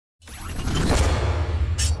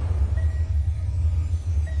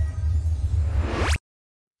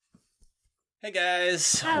Hey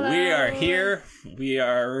guys, Hello. We are here. We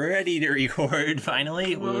are ready to record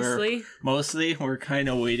finally. Mostly. We're kind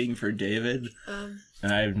of waiting for David.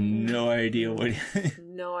 And I have no idea what...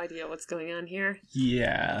 No idea what's going on here.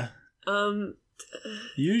 Yeah.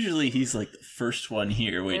 Usually he's like the first one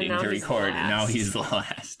here waiting to record, and now he's the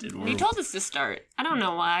last. And he told us to start. I don't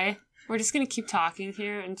know why. We're just gonna keep talking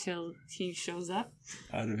here until he shows up.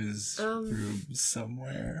 Out of his room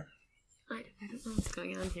somewhere. I don't know what's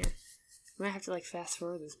going on here. I might have to, like, fast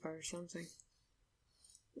forward this part or something.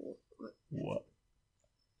 What?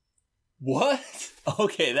 What?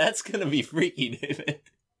 Okay, that's gonna be freaky, David.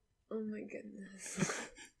 Oh my goodness.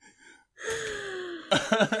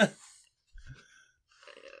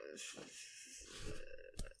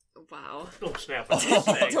 Wow. Oh, snap.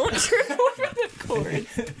 Don't trip over the cord.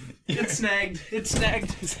 It's snagged. It's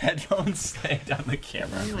snagged. His headphones snagged on the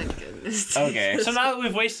camera. Oh my goodness. Okay. So now that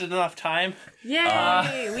we've wasted enough time...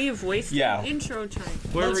 Yay! We've wasted intro time.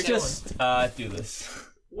 Let's just do this.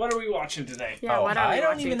 What are we watching today? Yeah, what are we I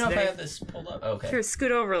don't watching even know today? if I have this pulled up. Okay. Here,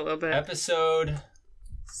 scoot over a little bit. Episode...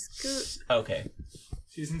 Scoot. Okay.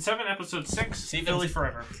 Season 7, Episode 6, Season- Philly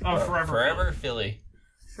Forever. Oh, Forever. Forever Philly.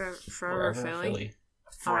 Forever Philly.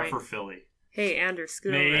 Forever Alright. Philly. Hey, Andrew,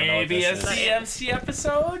 scoot over. Maybe a this is. CMC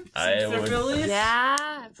episode? I Since they're would- Phillies?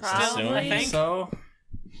 Yeah, probably. I think so.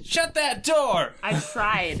 Shut that door! I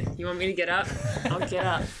tried. You want me to get up? I'll get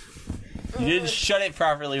up. You didn't shut it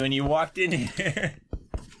properly when you walked in here.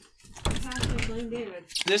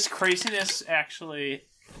 This craziness actually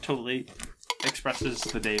totally expresses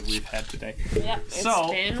the day we've had today. Yep, it's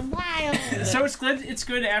been wild. So it's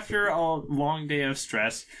good after a long day of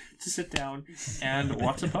stress to sit down and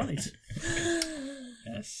watch some ponies.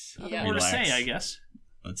 Yes. Yeah. More to say, I guess.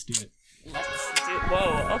 Let's do it.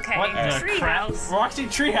 Whoa, okay. What the crap? Treehouse. We're watching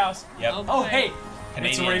Treehouse. Yep. Oh, hey!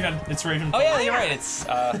 Canadian. It's Raven. It's Raven. Oh yeah, you're right. It's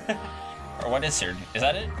or what is her? Is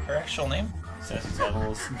that it? Her actual name? Sassy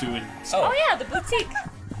Levels doing. Oh yeah, the boutique.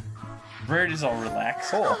 Rarity's all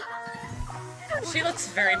relaxed. Cool. She looks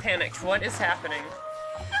very panicked. What is happening?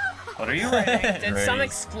 What are you writing? Did some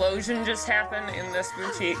explosion just happen in this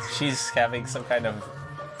boutique? She's having some kind of...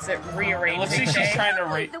 Is it rearranging Looks like she's day? trying to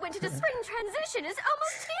rate The winter to spring transition is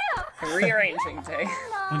almost here. Rearranging day.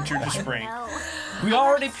 winter to spring. We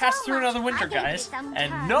already passed through another winter, guys,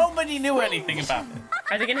 and nobody knew anything about it.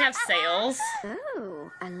 Are they gonna have sales?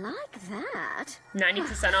 Oh, I like that.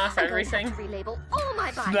 90% off everything? I'm going to relabel all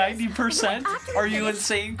my buyers. 90%? Are you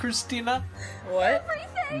insane, Christina? What?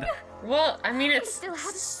 Everything. Well, I mean, I it's still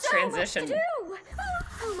have so transition. much to do.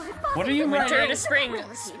 Oh, my body. What are you Winter writing? to spring,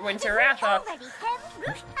 winter wrap up. Already hemmed,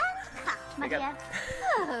 ruched, and cut, my I got-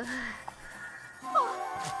 dear.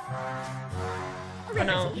 Oh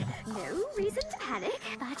no. No reason to panic,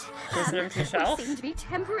 but There's an empty we shelf. seem to be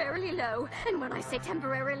temporarily low. And when I say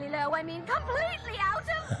temporarily low, I mean completely out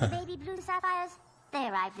of... Baby blue sapphires. They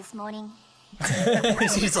arrived this morning.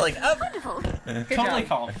 She's like, oh. Wonderful. Totally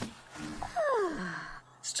calm.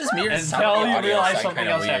 It's just me. Until you realize something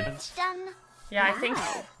else happens. Done. Yeah, I think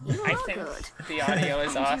Wow, you I are think good. the audio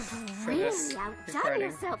is And off you've for this really outdone recording.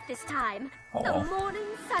 yourself this time. Uh-oh. The morning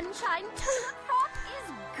sunshine tulip frock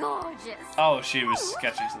is gorgeous. Oh, she was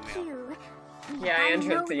sketching something else. You. Yeah, I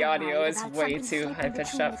Andrew, know the you're audio worried is about way something too slipping high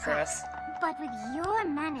pitched between up the for cracks. us. But with your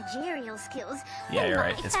managerial skills. Yeah, you're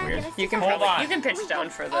right. my It's weird. fabulous You can Hold probably on. you can pitch down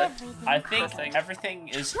for the. everything I think covered. everything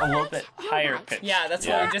is a little bit higher pitched. Yeah, that's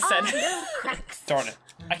Yeah. what we just said. No cracks. Darn it.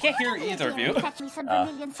 I can't hear either of you. Fetch me some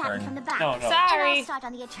vermilion satin turn. from the back. No, no. And Sorry. I'll start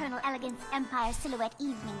on the Eternal Elegance Empire Silhouette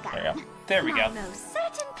Evening There Gown. you go. There we My go. most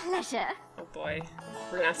certain pleasure. Oh boy,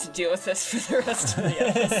 we're gonna have to deal with this for the rest of the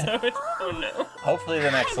episode. Oh no. Hopefully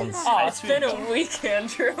the next one's... Oh, It's been a week,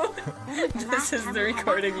 Andrew. This is the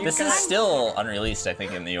recording you This is got. still unreleased, I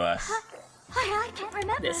think, in the US. I can't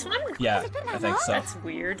remember. This one? Yeah, Has it been that I think long? so. That's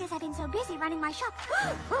weird. Because I've been so busy running my shop.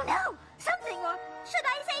 Oh no! Something, or should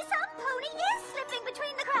I say some pony is slipping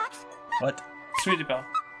between the cracks. What? Sweetie Belle.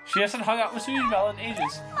 She hasn't hung out with Sweetie Belle in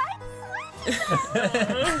ages.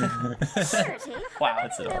 Purity. Wow.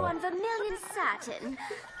 That's it They're all. on vermilion satin.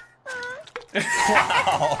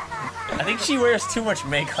 Wow. I think she wears too much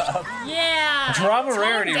makeup. Yeah. Drama tone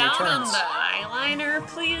rarity down returns. on the eyeliner,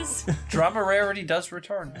 please. Drama rarity does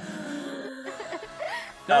return.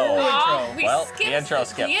 Oh, We well, skipped the intro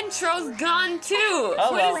skipped. The intro's gone too. Oh,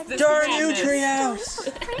 What well. is this Darn you, madness?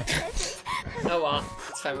 Treehouse! Oh well,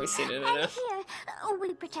 it's fine. We've seen it And enough. here,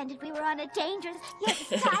 we pretended we were on a dangerous yet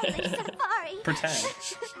stylish safari. Pretend.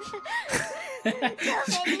 She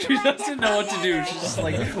She doesn't know what to do. She's just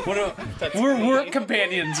like, we're work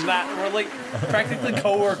companions, we're like practically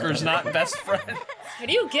co-workers, not best friends. How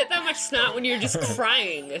do you get that much snot when you're just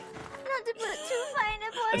crying? Not to put too fine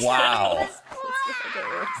a point. Wow. But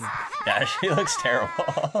Yeah, she looks terrible.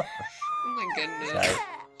 Oh my goodness. Sorry.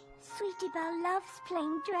 Sweetie Belle loves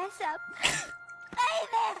playing dress up.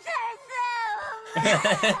 I miss her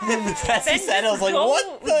so. Sassy said, I was like,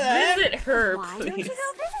 what the heck? Visit her, Why don't you please. go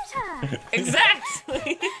visit her?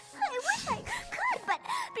 Exactly. I wish I could, but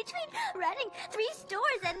between running 3 stores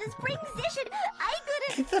and this spring position, I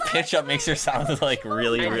couldn't. The pitch up makes her sound like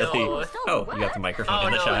really, I really. know. Oh, you got the microphone Oh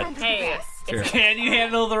in the no. shot. Hey, Sure. Can you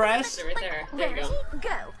handle the rest? right there. There you go. Go.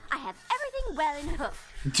 I have everything well in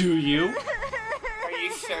hoof. Do you? Are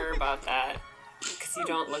you sure about that? Because you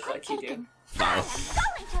don't look like you do. I am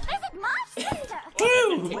going to visit my sister.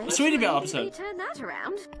 Woo! Sweetie Belle Maybe episode. turn that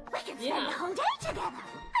around. We can spend Yeah. the whole day together,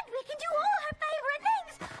 and we can do all her favorite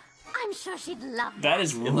things. I'm sure she'd love that. That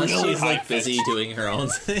is Unless really she's like high busy doing her own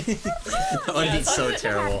thing. That would be so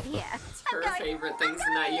terrible. Yeah. Her favorite things,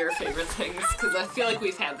 not your favorite things. Because I feel like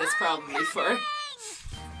we've had this problem before.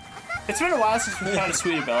 It's been a while since we've had a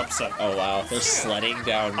Sweetie Belle episode. Oh wow, they're sledding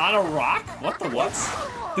down. On a rock? What the what?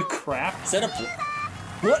 The crap? Is that a?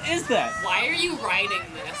 What is that? Why are you riding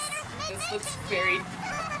this? This looks very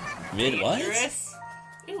Mid what? dangerous.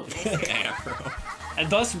 Ew, Afro. And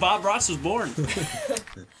thus Bob Ross was born.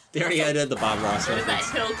 They already added the Bob Ross where did that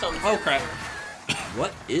reference. hill come from? Oh crap.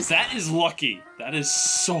 What is that? That is lucky. That is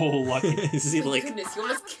so lucky. Is he like? Goodness, you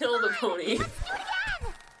almost killed a pony. Do it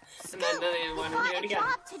again. And then they want to do it Got a again.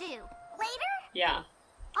 job to do. Later? Yeah.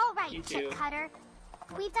 All right, You Chip do. Cutter.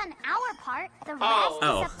 We've done our part. The rest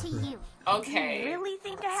Oh. is up to you. Okay. Really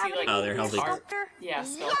think I See, have like, Oh, they're helping. sculptor? Yeah,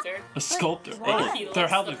 sculptor. A sculptor. He Oh, loves they're the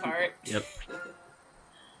helping. part. Yep.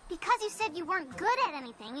 Because you said you weren't good at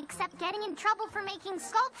anything except getting in trouble for making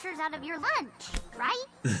sculptures out of your lunch, right?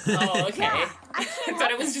 Oh, okay. I I can't thought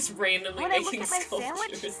help it was just randomly When I look making at my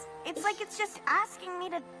sandwich, sculptures. it's like it's just asking me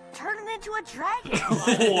to turn it into a dragon.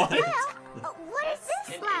 What? Well, what is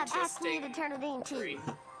this An lab asked me to interesting turn it into? breed.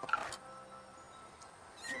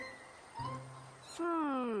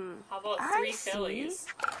 How about I 3 see. fillies?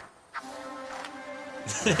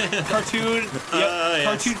 Cartoon. Yep. Yes,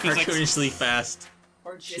 Cartoon physics. cartoonishly fast.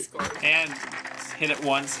 Or Discord? And hit it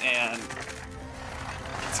once and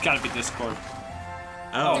it's gotta be Discord.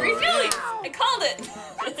 Oh. 3 fillies! I called it!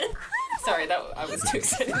 Sorry, I was too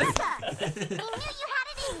excited. I knew you had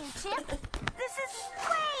it in you, Chip. This is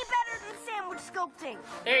way better than sandwich sculpting.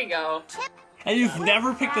 There you go. Chip, And you've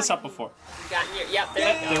never picked this up before. You got in your, yep,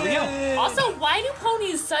 there you There go. we go. Also, why do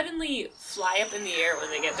ponies suddenly fly up in the air when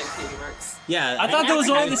they get their cutie marks? Yeah. I thought that was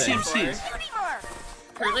never only the had that CMCs. before. Cutie mark.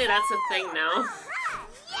 Apparently that's a thing now.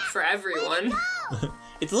 For everyone.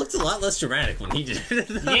 It looked a lot less dramatic when he did it.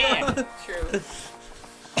 though. Yeah. True.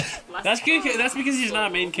 That's good. That's because he's not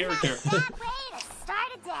a main character. bad way to start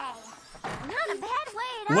a day. Not a bad way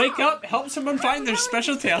at Wake all. up, help someone find their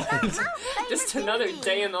special talent. Just another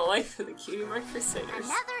day in the life of the cutie mark crusaders.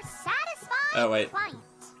 Another satisfying Oh, wait. client.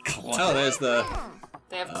 Oh, there's the.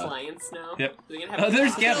 They have clients now. Yep. Are they gonna have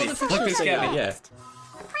There's clients? Gabby. Look, there's Gabby. Yeah.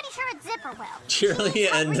 I'm pretty sure it's Zipper will. Cheerily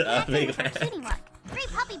and Big Cutie Man. mark. 3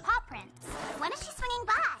 puppy paw prints. When is she swinging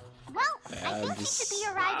by? Well, I think she should be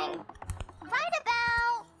arriving right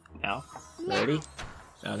about Now. now. Ready?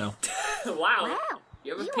 Oh no. Wow. Wow.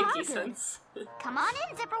 You have a You pinky are good. sense. Come on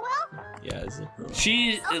in, Zipper will. Yeah. Is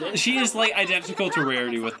it? She is like identical to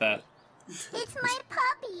Rarity with that. It's my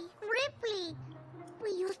puppy, Ripley.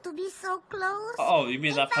 We used to be so close. Oh, you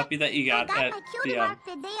mean In that fact, puppy that you got I at got my cutie the mark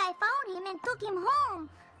the day I found him and took him home.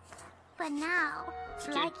 But now, it's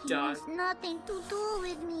Good like he dog. wants nothing to do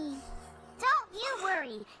with me. Don't you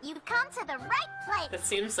worry. You've come to the right place. That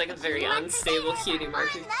seems like a very Like unstable today, cutie mark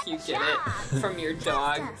I'm if not you get job. it from your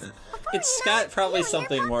dog. It's got probably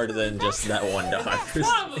something more than just that one dog.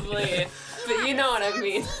 Probably. But you know what I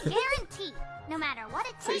mean. Guaranteed. No matter what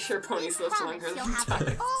it takes. Pretty sure ponies we live promise longer you'll than have my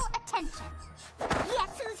dogs. full attention.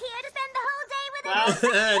 Guess who's here to spend the whole day with us?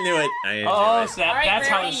 Well, I knew it. I knew Oh, it. so that, alright, that's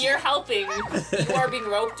how Rarity, it's. you're helping. You are being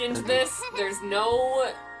roped into this. There's no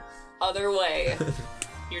other way.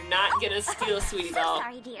 You're not gonna steal a Sweetie So Belle.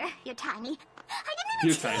 sorry, dear. You're tiny. I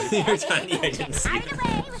You're didn't tiny. even You're tiny. I didn't see Hide it.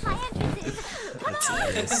 away with my entrances. Come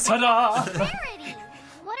on, Ta-da! Rarity.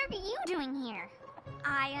 What are you doing here?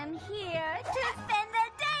 I am here to spend the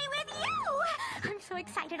day with you. I'm so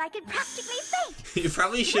excited I could practically faint. You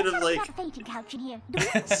probably should have We've like got a fainting couch in here. Do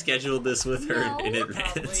we? scheduled this with her No, in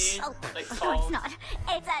advance. Probably. Oh, Like no, call. it's not.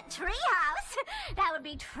 It's a treehouse. That would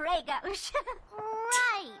be Tragos.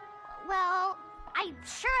 Right. Well, I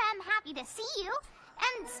sure am happy to see you.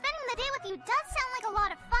 And spending the day with you does sound like a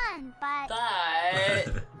lot of fun, but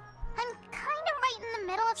But I'm kind of right in the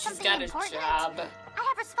middle of she's something got a important. job.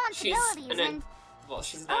 I have She's responsibilities and... well,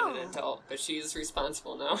 she's not an Oh. adult, but she's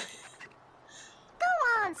responsible now.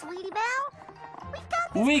 Go on, Sweetie Belle. We've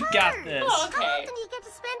We got hers. this. Oh, How okay. often do you get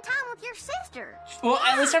to spend time with your sister? Well,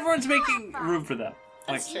 at least everyone's making room for them.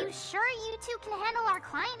 Like, That's You true. sure you two can handle our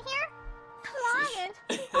client here? Client.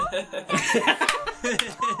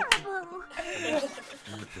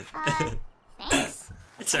 Thanks.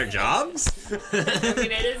 It's our jobs. I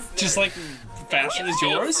mean, it is just like fashion is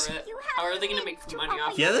yours. How are they gonna make money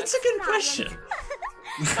off? Yeah, of that's a it? good question.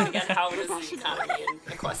 But again, how is the economy in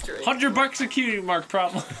Equestria? $100 a cutie mark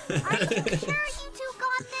problem. Are you sure you two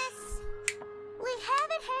got this? We have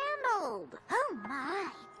it handled. Oh my.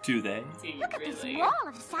 Do they? Do you Look at this really? wall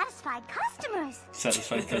of satisfied customers.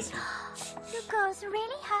 Satisfied customers. You girls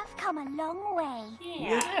really have come a long way.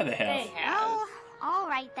 Yeah, they have. Oh, all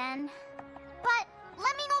right then. But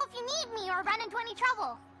let me know if you need me or run into any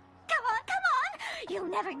trouble. Come on, come on! You'll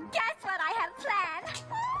never guess what I have planned.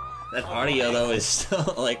 That audio though is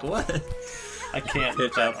still like what? I can't.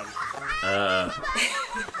 Pitch up. Oh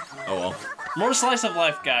well. More slice of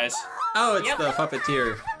life, guys. Oh, it's Yep. the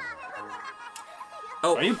puppeteer.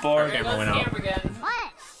 Oh, Are you bored? There Camera goes went out. Cam again.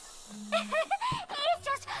 What? It's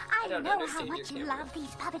just, I don't know how understand your much you camera. love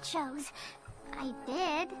these puppet shows. I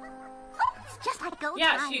did. It's just like go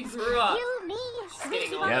Yeah, times. she grew up. You, me, getting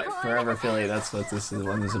Sweetie older. Yep, Butterboy. Forever Philly. That's what this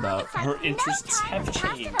one is about. It's like Her no interests time have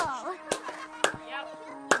passed changed. at all. Yep.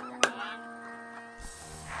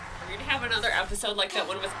 We're gonna have another episode like that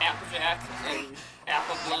one with Applejack and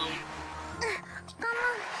Apple Bloom,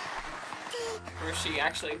 where she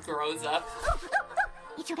actually grows up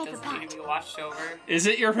It's your as favorite part. being watched over. Is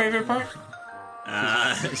it your favorite part?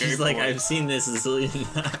 She's like, bored. I've seen this a zillion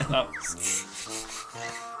times. Oh.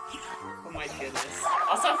 Oh my goodness.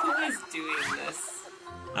 Also, who is doing this?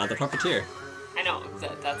 The puppeteer. I know,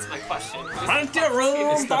 that's my question. Who's Hunt the your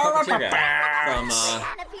room. It's the puppeteer guy from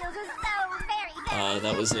Banana peels are so very good.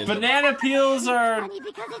 that was in. Banana peels are Funny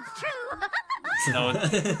because it's true.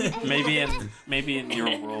 no, maybe in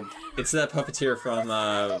your world. It's that puppeteer from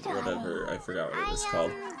whatever, I forgot what it was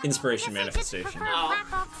called. Inspiration Guess I just Manifestation. prefer Oh. Black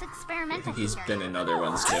Box I Experimental think he's Theater. been in other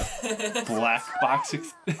ones too. Black box.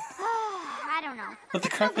 I don't know. What the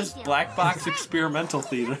crap is black box experimental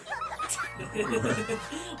theater?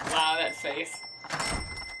 Wow, that face.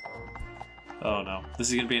 Oh no, this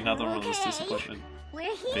is gonna be another one of those Okay. disappointment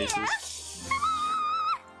We're here. faces.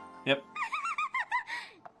 Yep.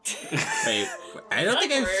 Wait, I don't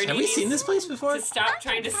think Like, have we seen this place before? To stop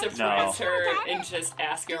trying to surprise her and just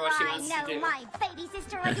ask her what she wants to I do. know my baby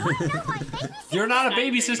sister. I don't know my baby sister. You're not a Not baby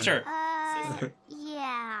baby. sister.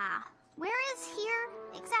 Yeah. Where is here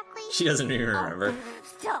exactly? She doesn't even remember.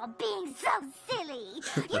 Stop being so silly.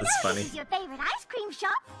 You know That's funny. this is your favorite ice cream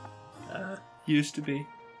shop. Used to be.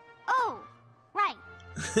 Oh, right.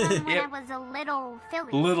 When Yep. I was a little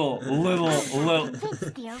filly. Little. Convince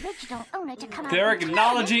the original owner to come out. They're and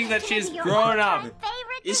acknowledging that to she's your grown up. all-time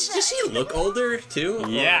favorite Does dessert. she look older too?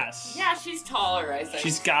 Yes. Yeah, she's taller, I think.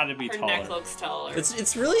 She's got to be Her taller. neck looks taller.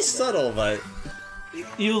 It's really subtle, but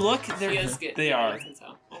You look. She They're, is good. they Yeah, are. I think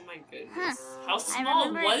so. Oh my goodness. How I small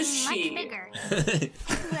remember was it being she? much bigger.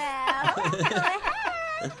 Well, go ahead.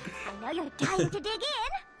 I know you're dying to dig in.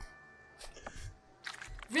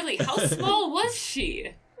 Really, how small was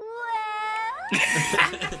she?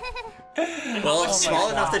 Well, well, small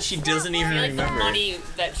enough that she doesn't I even feel like the remember. money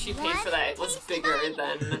that she paid for that was bigger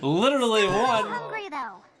than Literally one. Hungry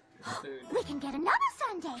though. food. we can get another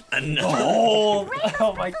Sunday. No,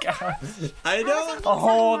 Oh my god. I know. A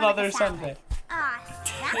whole nother Sunday. Ah,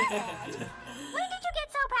 Sunday. When did you get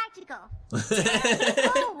so practical?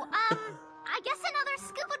 Oh, I guess another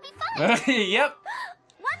scoop would be fun. Yep.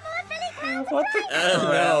 One more Billy Crown. What the?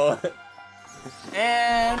 Oh no.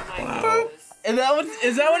 And My goodness. and that one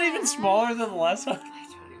is that one even smaller than the last one? I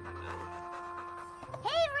don't even know.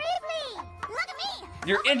 Hey, Ripley, look at me.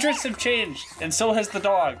 Your interests have changed, and so has the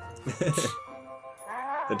dog.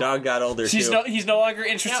 The dog got older He's too. no longer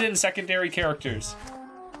interested Yep. in secondary characters.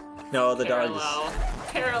 No, the dog is.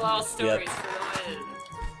 Parallel stories Yep. for the win.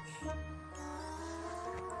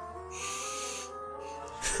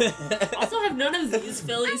 Also, have none of these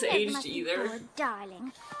fillies That aged must be either? good,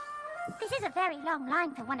 darling. This is a very long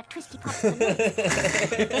line for one of Twisty Pop's.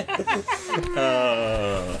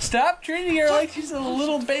 Oh. Stop treating her like she's a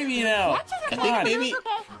little baby now. Come on. maybe-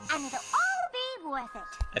 Okay, and it'll all be worth it.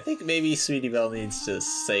 I think maybe Sweetie Belle needs to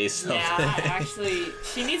say something. Yeah, actually,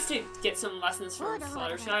 she needs to get some lessons from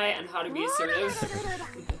Fluttershy on how to be assertive.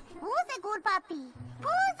 Who's a good puppy?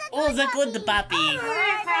 Oh, the good puppy.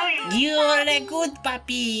 You're a good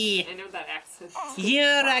puppy. I know that accent.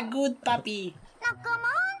 You're a good puppy. Now come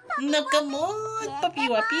on, puppy. No, come on, puppy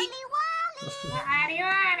wappy.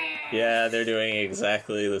 Yeah, they're doing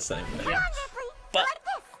exactly the same thing. But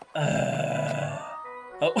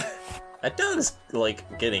oh, That dog's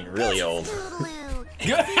like getting really old.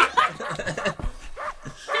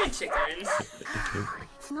 Chickens.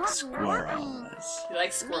 It's not Squirrels. You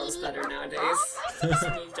like squirrels better nowadays. Just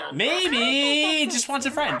moved on. Maybe just wants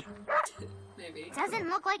a friend. Maybe. Doesn't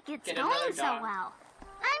look like it's Get going another so dog. well.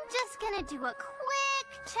 I'm just gonna do a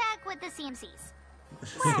quick check with the CMCs.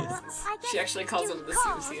 Well, I guess She actually calls them the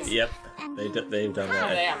CMCs. Yep, they've done that.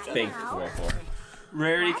 They have done Big that. before.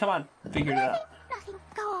 Rarity, come on, figure it out. Nothing.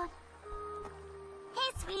 Go on.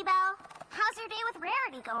 Hey, Sweetie Belle. How's your day with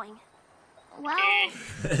Rarity going? Well,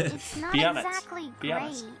 it's not Be honest. exactly Be great.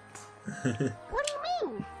 honest. What do you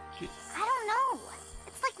mean? I don't know.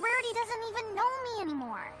 It's like Rarity doesn't even know me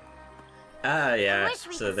anymore. Ah, I yeah. wish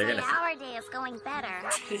we So could they're say gonna. our day is going better.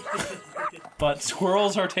 But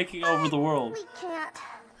squirrels are taking over the world. We can't.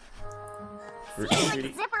 Seems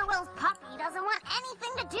like Zipper Will's puppy doesn't want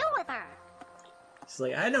anything to do with her. She's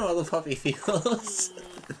like, I know how the puppy feels.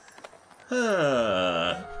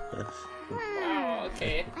 Huh. Oh,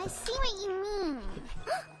 okay. I see what you mean.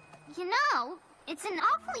 You know, it's an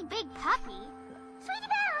awfully big puppy. Sweetie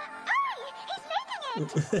Belle, hurry! He's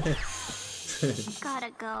making it!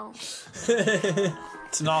 Gotta go.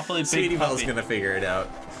 It's an awfully big Sweetie Belle's puppy. gonna figure it out.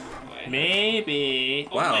 Maybe.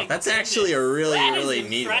 Oh Wow, my that's goodness. actually a really, That is really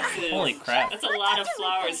neat one. impressive. Holy crap. That's a lot of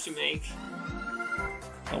flowers to make.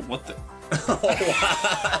 Oh, what the?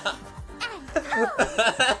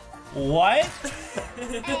 Oh, What?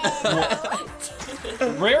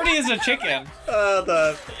 Rarity is a chicken.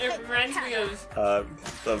 the It reminds me of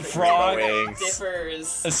the Frog. wings.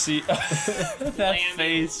 Dipper's A sea. That Lamb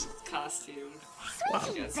face. costume. Wow.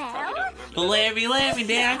 You guys Belle? probably don't remember. The lammy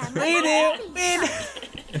dance. We do.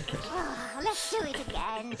 Oh, let's do it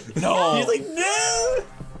again. No. He's like, no.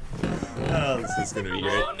 Oh, this is gonna be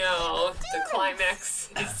great. Oh no, the climax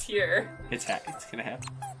is here. It's gonna happen.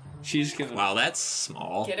 She's gonna. Wow, that's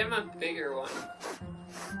small. Get him a bigger one.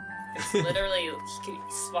 It's literally, he can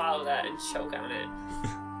swallow that and choke on it.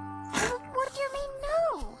 What do you mean,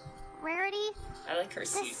 no? Rarity, I like her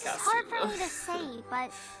seed this is costume hard for me though. to say,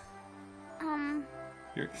 but...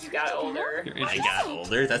 You're, You got older. you're I interesting. got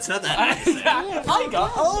older. That's not that hard to say. I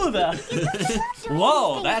got older.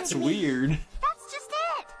 Whoa, that's weird. That's just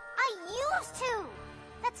it. I used to.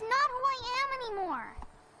 That's not who I am anymore.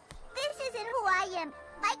 This isn't who I am.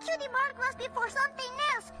 My cutie mark must be for something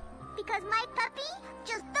else. Because my puppy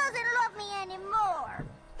just doesn't love me anymore.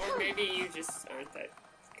 Or maybe you just aren't that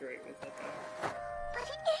great with it though. But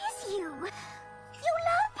it is you. You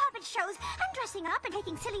love puppet shows and dressing up and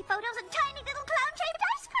taking silly photos and tiny little clown-shaped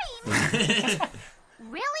ice cream.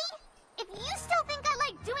 Really? If you still think I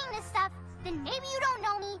like doing this stuff, then maybe you don't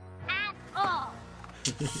know me at all.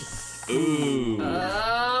 Ooh.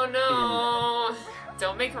 Oh no!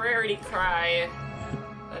 Don't make Rarity cry.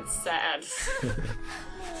 That's sad.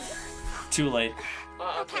 Too late.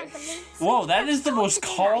 Oh, okay. Whoa, that is the most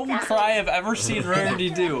calm cry I've ever seen Rarity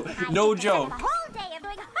do. No joke.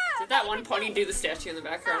 Did that one pony do the statue in the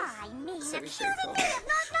background? I mean, So accusing cool. me of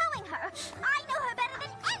not knowing her. I know her better than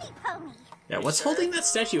any pony. Yeah, what's holding that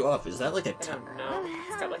statue up? Is that like a I don't know.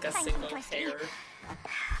 It's got like a Thank you, single Twisty. hair.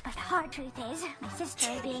 But the hard truth is, my sister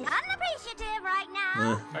is being unappreciative right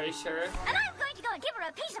now. Are you sure? And I'm going to go and give her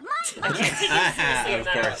a piece of my I mind. can't take you seriously in Of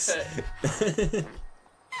that course. outfit.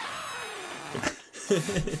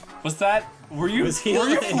 Was that? Were you Was he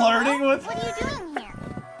flirting with? What are you doing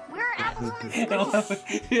here? We're at Bloom's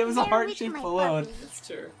It was a heart-shaped balloon. That's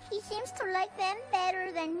true. He seems to like them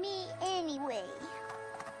better than me anyway.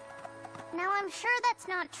 Now I'm sure that's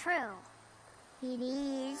not true. It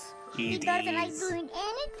is. He doesn't like doing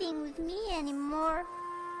anything with me anymore.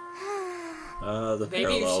 The Maybe you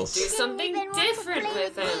should parallels. do something Even want to different play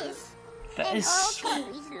with him. this. That And is all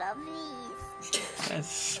puppies love these. that's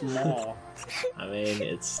small. I mean,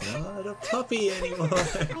 it's not a puppy anymore. I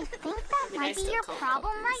think that I might be still your call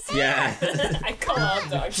problem right there. Yeah. I call all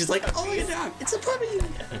dogs. She's like, oh, your dog, it's a puppy.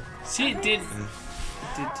 See, it did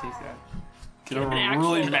take that. Get over An a actual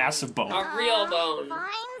really bone. massive bone. A real bone.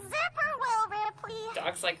 Fine zipper, Will Ripley.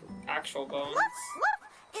 Dogs like actual bones. Woof, woof.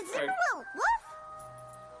 It's Zipper Will. Woof.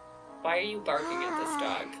 Why are you barking at this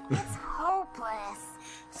dog? It's hopeless.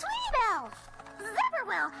 Sweetie Belle. Zipper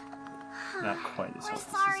Will. Not quite as We're hopeless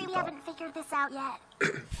as sorry you we thought. haven't figured this out yet.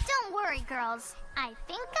 Don't worry, girls. I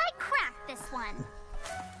think I cracked this one.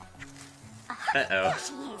 Uh-oh. There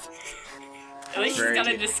she is. At least she's Very got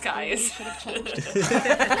a deep. disguise. Should have changed.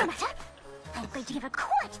 No matter. I'm going to give her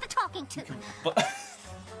quite the talking to. But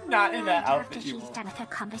not in that After outfit, you she's won't. done with her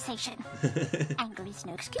conversation. Anger is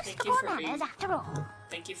no excuse Thank for you poor for being- manners after all.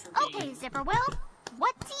 Thank you for being. Okay, Zipper Will,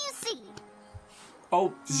 what do you see?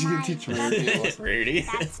 Oh, is he gonna teach me? Rarity.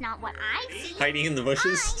 That's not what I see. Hiding in the I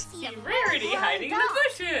bushes. see a Rarity big hiding in dog.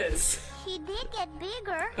 the bushes. He did get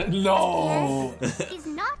bigger. No. He's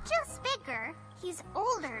not just bigger, he's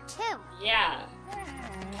older too. Yeah.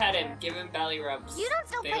 Pet him. Give him belly rubs. You don't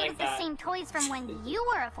still They play like with that. the same toys from when you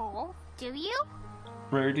were a fool, do you?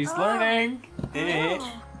 Rarity's learning.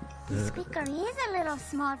 Oh, Squeaker is a little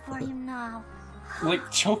small for you now.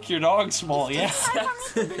 Like choke your dog small, yeah. It's hard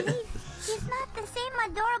for me to believe he's not the same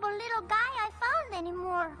adorable little guy I found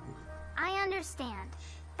anymore. I understand.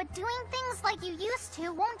 But doing things like you used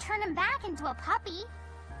to won't turn him back into a puppy.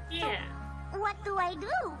 Yeah. What do I do?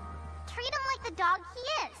 Treat him like the dog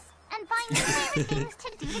he is, and find new favorite things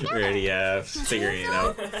to do together. Rarity, figuring it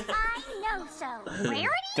out. I know so. Rarity?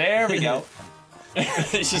 There we go.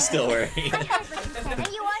 She's still wearing. I heard what you said, and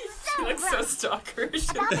you are She so looks so right. stalkerish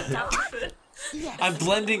in About that the dog? outfit. Yes. I'm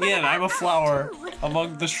blending in. I'm a flower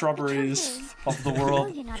among the shrubberies of the I know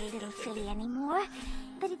world. you're not a little filly anymore,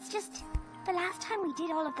 but it's just the last time we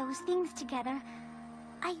did all of those things together,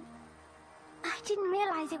 I didn't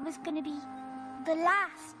realize it was gonna be the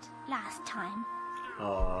last time.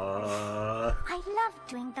 Aww. I loved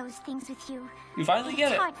doing those things with you. You finally get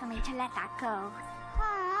It's it. hard for me to let that go.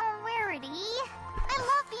 Oh, Rarity, I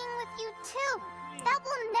love being with you too. That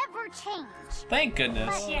will never change. Thank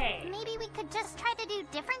goodness. But Yay. maybe we could just try to do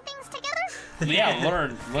different things together? Yeah,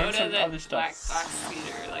 learn Go to some the other black stuff. box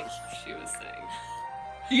theater, like she was saying.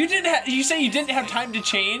 You didn't. You say you didn't have time to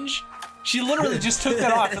change? She literally just took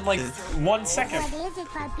that off in like 1 second. What is it,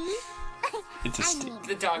 puppy? It's a I stick. mean,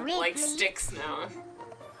 The dog Wrigley. likes sticks now.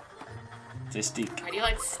 It's a stick. How do you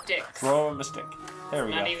like sticks? Throw him a stick. There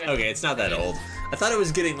we Not go. even. Okay, it's not that old. I thought it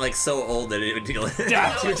was getting like so old that it would be like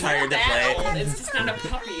Yeah. too tired to That play. old. It's just not a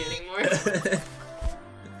puppy anymore.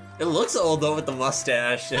 It looks old though with the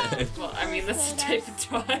mustache. Well, I mean, that's the type of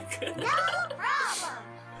dog. No problem.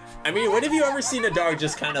 I mean, when have you ever seen a dog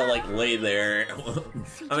just kind of like lay there?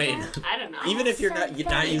 I mean, I don't know. even if you're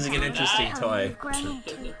not using an interesting toy.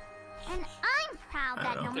 And I'm proud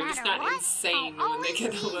that no They're just matter not what, insane I'll when they always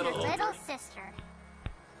get be a your little older. little sister.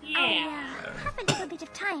 Yeah. I have a little bit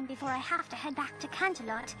of time before I have to head back to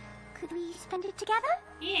Canterlot. Could we spend it together?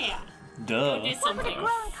 Yeah. Duh. Do What would a something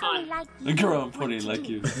grown pony fun. like A you grown want pony to like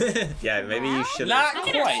do? you. Yeah, maybe you should. Not Look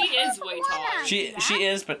at her. quite. She is way taller. She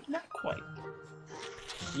is, but not quite.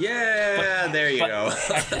 Yeah, there you but- go.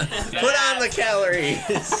 Put on the calories.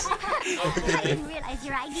 I didn't realize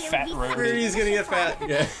your idea Fat would be Rarity. Rarity's gonna get fat.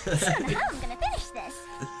 Yeah. I don't know how I'm gonna finish this.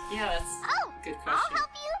 Yeah, that's Oh, good I'll question. help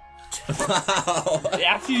you. Wow.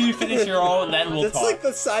 After you finish your own, then we'll That's talk. like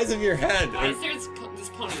the size of your head. Why is there this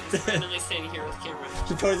pony that's randomly standing here with camera?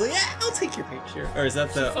 The pony's like, yeah, I'll take your picture. Or is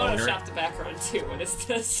that the owner? Photoshop the background too. What is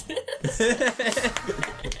this?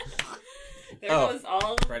 There Oh, goes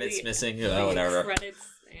all Credits the, missing. the Oh, whatever. Credits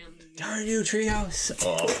and Darn you, Treehouse.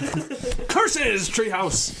 Oh. Curses,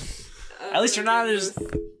 Treehouse. At least you're not as.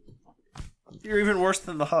 You're even worse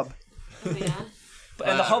than the hub. yeah.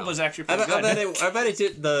 And the hub was actually pretty good. I bet it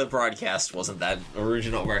did, the broadcast wasn't that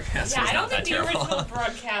original broadcast. Yeah, was I not don't think that the terrible. original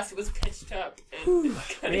broadcast was pitched up and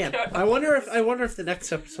cut Man, out. I wonder if the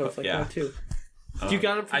next episode's like Yeah. that too. You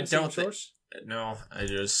got them from I the same don't thi- source? No, I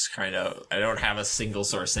just kind of I don't have a single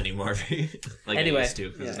source anymore. Like Anyway, I used to,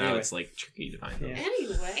 because yeah, now anyway. it's like tricky to find them. Yeah.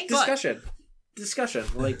 Anyway, Discussion.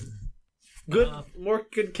 Like good, more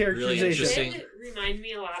good Really characterization. interesting. it did remind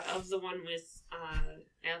me a lot of the one with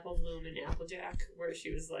Apple Bloom and Applejack, where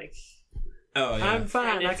she was like, Oh yeah. I'm fine.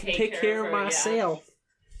 Trying to I can take take care care of of her, yeah. myself.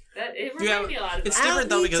 that. It Yeah, reminded me a lot of it's that. different, I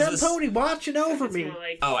though, need because some this- pony watching over It's me. more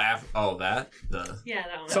like, that the yeah,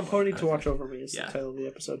 that one. Some pony to watch over me is Yeah. the title of the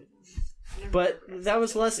episode. But that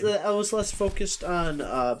was less. I was less focused on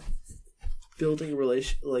building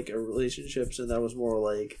relationships, and that was more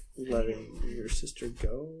like letting your sister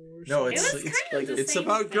go. Or No, It it's was it's kind of the it's same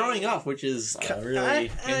about thing. growing up, which is a really yeah,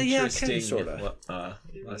 kinda, interesting sorta.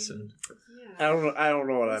 lesson. I don't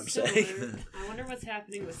know what I'm saying. Similar. I wonder what's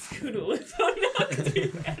happening with Scootaloo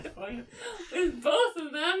and Pony with both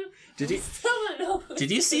of them. Did you Still don't know.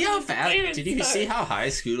 did you see how fast? David Did you Starr. see how high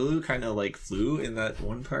Scootaloo kind of like flew in that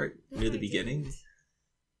one part near the beginning?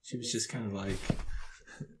 She was just kind of like,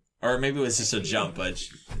 or maybe it was just a jump, but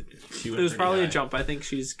she went It was pretty probably high. a jump. I think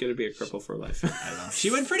she's gonna be a cripple for life. I don't know.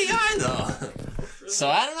 She went pretty high though. So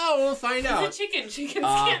I don't know. We'll find It's out. a chicken. Chickens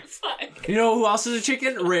can't fly. You know who else is a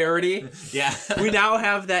chicken? Rarity. Yeah. We now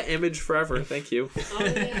have that image forever. Thank you. Oh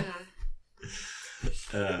yeah.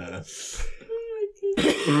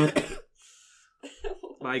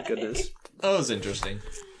 My My goodness. That was interesting.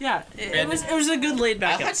 Yeah, it was a good laid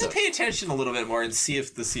back I'll have to episode. pay attention a little bit more and see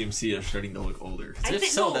if the CMC are starting to look older. 'Cause I if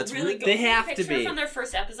think so, no, that's really really good. They have to picture be. From their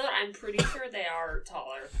first episode, I'm pretty sure they are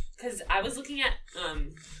taller. Because I was looking at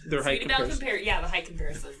Their height comparison. the height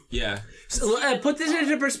comparison. Yeah. So, put this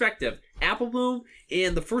into perspective. Apple Bloom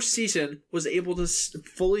in the first season was able to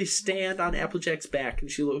fully stand on Applejack's back, and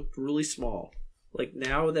she looked really small. Like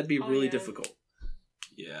now, that'd be really difficult.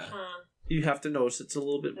 Yeah. You have to notice it's a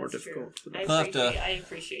little bit more That's difficult. true. I I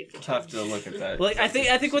appreciate the I'll have to look at that. Like I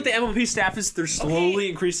think what the MLP staff is, they're slowly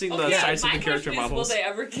increasing the size of the character models. models. Will they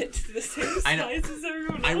ever get to the same I know. size as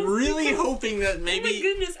everyone else? I'm really hoping that Oh my maybe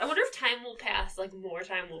goodness! I wonder if time will pass, like more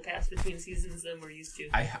time will pass between seasons than we're used to.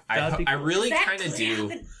 That'd be I cool. really That kind of could do.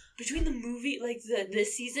 happen between the movie, like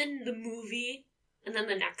this season, the movie, and then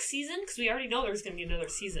the next season, because we already know there's going to be another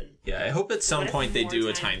season. Yeah, I hope at some What if point they more do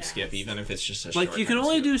a time time skip, passed? even if it's just a Like short you can time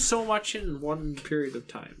only skip. do so much in one period of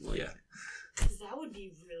time. Like, Yeah. Because that would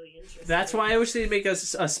be really interesting. that's why I wish they'd make a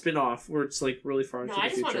spin-off where it's like really far into No, I the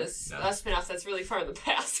just want future. a spin-off that's really far in the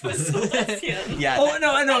past with Celestia. Yeah. Oh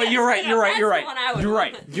no! You're right. You're right. You're That's the one I right. would You're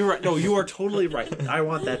want. right. You're right. No, you are totally right. I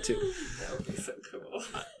want that too. That would be so cool.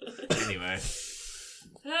 Anyway.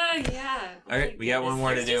 Yeah. All right, we got one more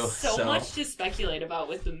to There's do, just so so- much to speculate about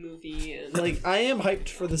with the movie and. Like I am hyped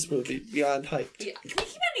for this movie. Beyond hyped. Yeah, can we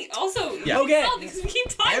keep ending? Also, Yeah. okay. Okay. Because we keep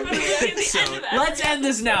talking about Every it at the episode. end of every Let's end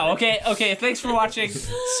this now. Okay. Thanks for watching.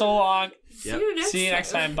 So long. See you next See you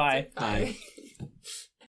next time. Bye. Bye.